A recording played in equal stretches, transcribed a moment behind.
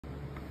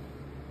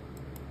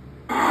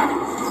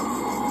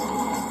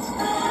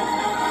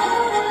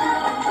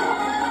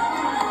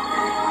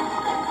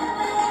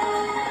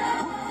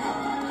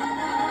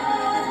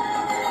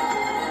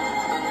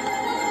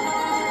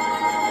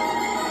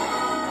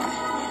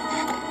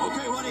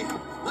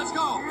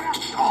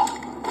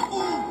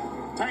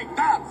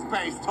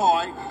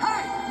toy.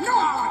 Hey, no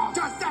one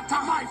does that to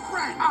my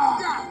friend!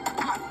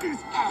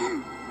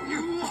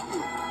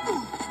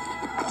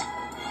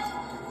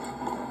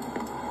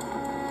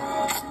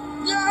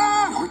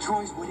 Your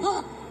choice, Woody.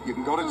 You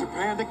can go to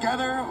Japan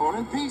together or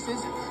in pieces.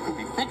 If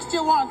he fixed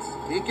you once,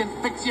 he can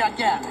fix you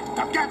again.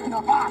 Now get in the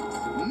box.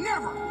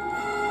 Never!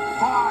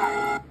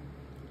 Fine!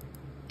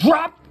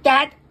 Drop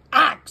that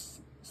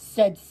axe,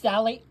 said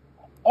Sally,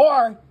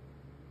 or...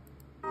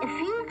 If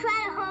you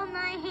try to hold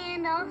my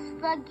hand, I'll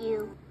slug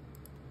you.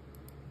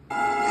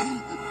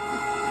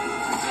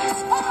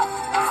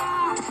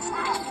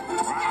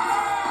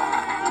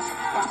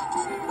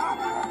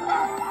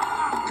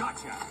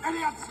 Gotcha!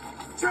 Idiots!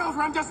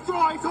 Children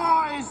destroy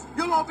toys!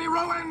 You'll all be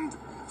ruined!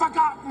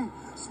 Forgotten!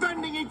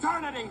 Spending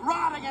eternity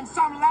rotting in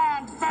some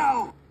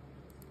landfill!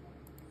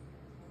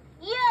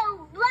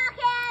 You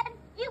blockhead!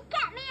 You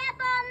kept me up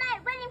all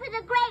night waiting for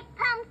the great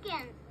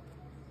pumpkin!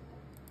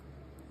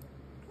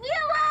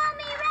 You owe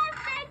me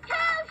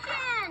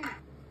restitution!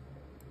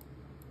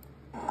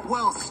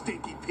 Well,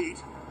 Stinky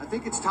Pete, I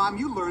think it's time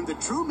you learned the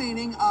true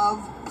meaning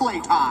of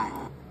playtime.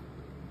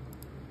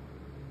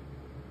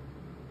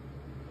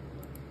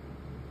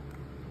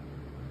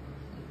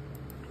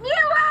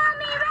 You owe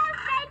me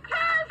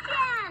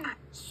restitution!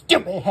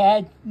 Stupid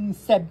head,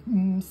 said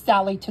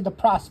Sally to the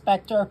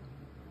prospector.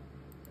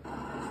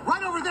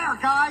 Right over there,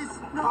 guys!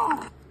 No!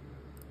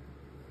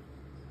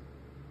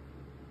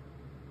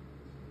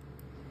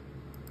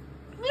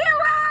 You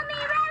owe me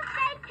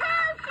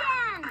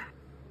restitution!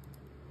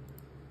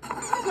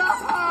 No!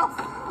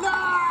 No!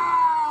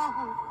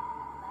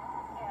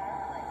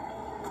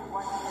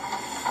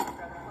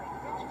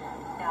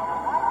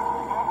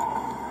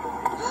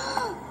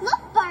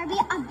 Look,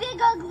 Barbie, a big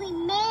ugly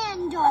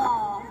man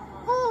doll.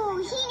 Ooh,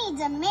 he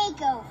needs a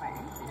makeover.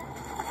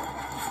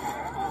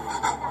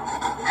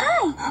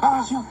 Hi.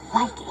 You'll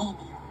like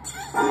Amy.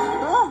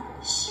 Oh,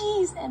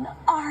 she's an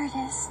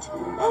artist.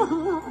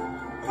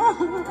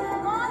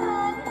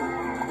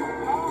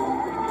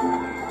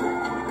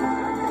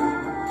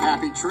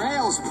 Happy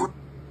trails,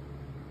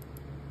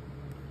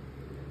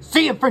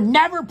 See you for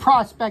never,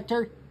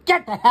 Prospector.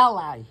 Get the hell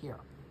out of here,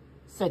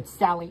 said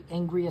Sally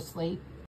angriously.